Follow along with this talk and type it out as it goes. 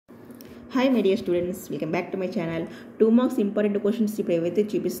Hi my dear students, welcome back to my channel. 2 marks important questions ఇప్పుడు ఏవైతే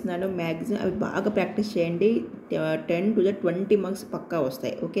చూపిస్తున్నానో maximum అవి బాగా practice చేయండి. 10 to 20 మార్క్స్ పక్కా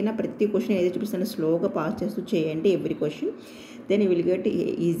వస్తాయి. ఓకేనా? ప్రతి క్వశ్చన్ ఏదైతే చూపిస్తానో స్లోగా పాస్ చేస్తూ చేయండి every question. Then you will get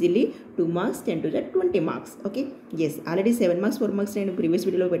easily 2 marks 10 to 20 marks. Okay, yes, already 7 marks 4 marks నేను ప్రీవియస్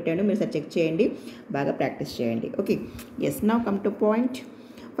వీడియోలో పెట్టాను, మీరు సార్ చెక్ చేయండి, బాగా ప్రాక్టీస్ చేయండి. Okay, yes, now come to point.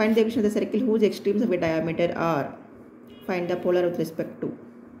 Find the equation of the circle whose extremes of a diameter are. Find the polar with respect to.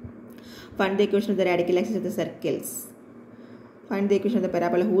 Find the equation of the radical axis of the circles. Find the equation of the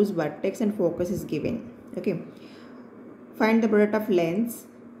parabola whose vertex and focus is given. Okay. Find the product of lengths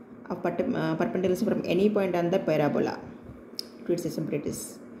of perpendiculars from any point on the parabola. It's as simple as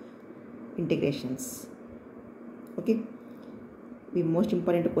integrations. Okay. The most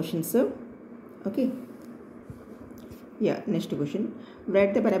important questions. Okay. Yeah. Next question.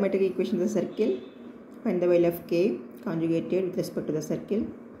 Write the parametric equation of the circle. Find the value of k conjugated with respect to the circle.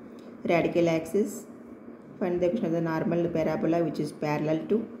 Radical axis. Find the equation of the normal parabola which is parallel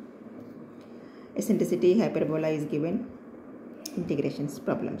to. Eccentricity hyperbola is given. Integrations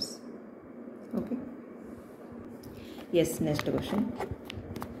problems. Okay. Yes, next question.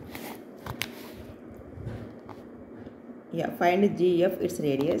 Yeah, find g of its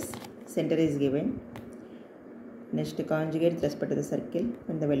radius. Center is given. Next, conjugate with respect to the circle.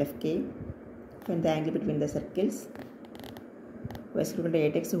 Find the value of k. Find the angle between the circles. y =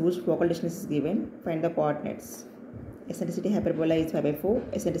 8x whose focal distance is given. Find the coordinates. Eccentricity hyperbola is 5/4.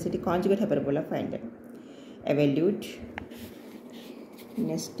 Eccentricity conjugate hyperbola find it. Evaluate.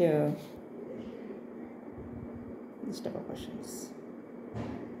 Next, this type of questions.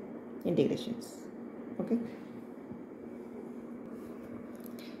 Integrations. Okay.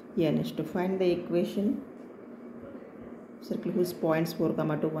 Yeah. Next, to find the equation. Circle whose points 4,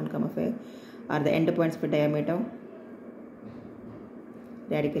 2, 1, 5 are the end points for diameter.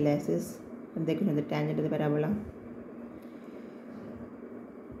 Radical axis, and the equation of the tangent of the parabola.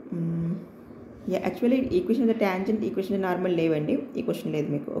 Yeah, actually equation of the tangent, equation of the normal levandi, equation లేదు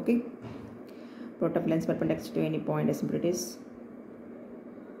మీకు. Okay, product of lengths perpendicular to any point as simple it is.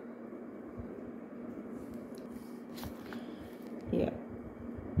 Yeah,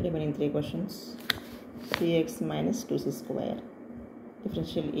 remaining 3 questions. 3x minus 2c square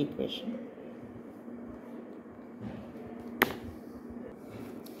differential equation.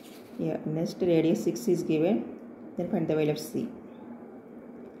 Yeah, next radius 6 is given. Then find the value of c.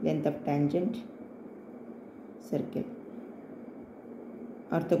 Length of tangent, circle.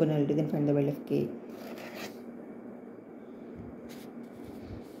 Orthogonality, then find the value of k.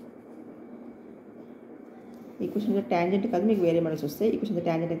 Equation of the tangent కాదు, మీకు వేరే models వస్తాయి. Equation of the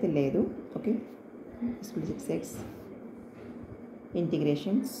tangent అయితే లేదు. Okay, 6x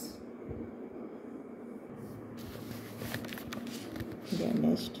integrations. Yeah,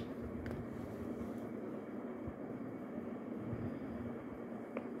 next.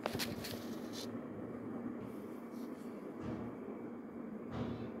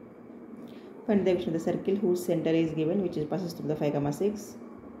 Find the equation of the circle whose center is given, which is passes through the 5, 6.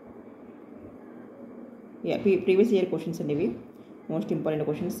 Yeah, previous year questions and most important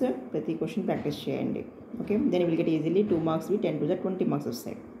questions. Prati question practice cheyandi. Okay, then you will get easily 2 marks with 10 to the 20 marks of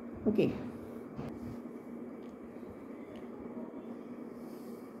side. Okay.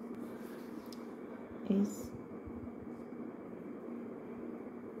 Yes.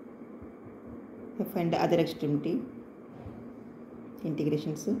 Find the other extremity.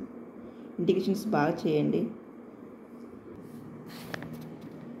 Integrations బాగా చేయండి.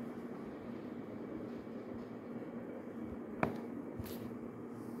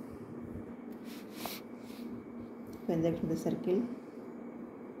 Find the equation of the circle,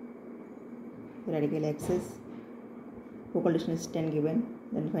 radical axis, focal distance is 10 given.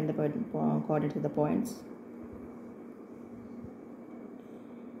 Then find the coordinates of the points.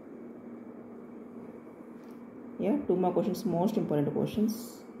 Yeah, 2 more questions, most important questions.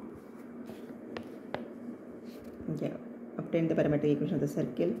 Yeah, obtain the parametric equation of the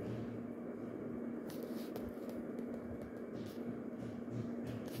circle.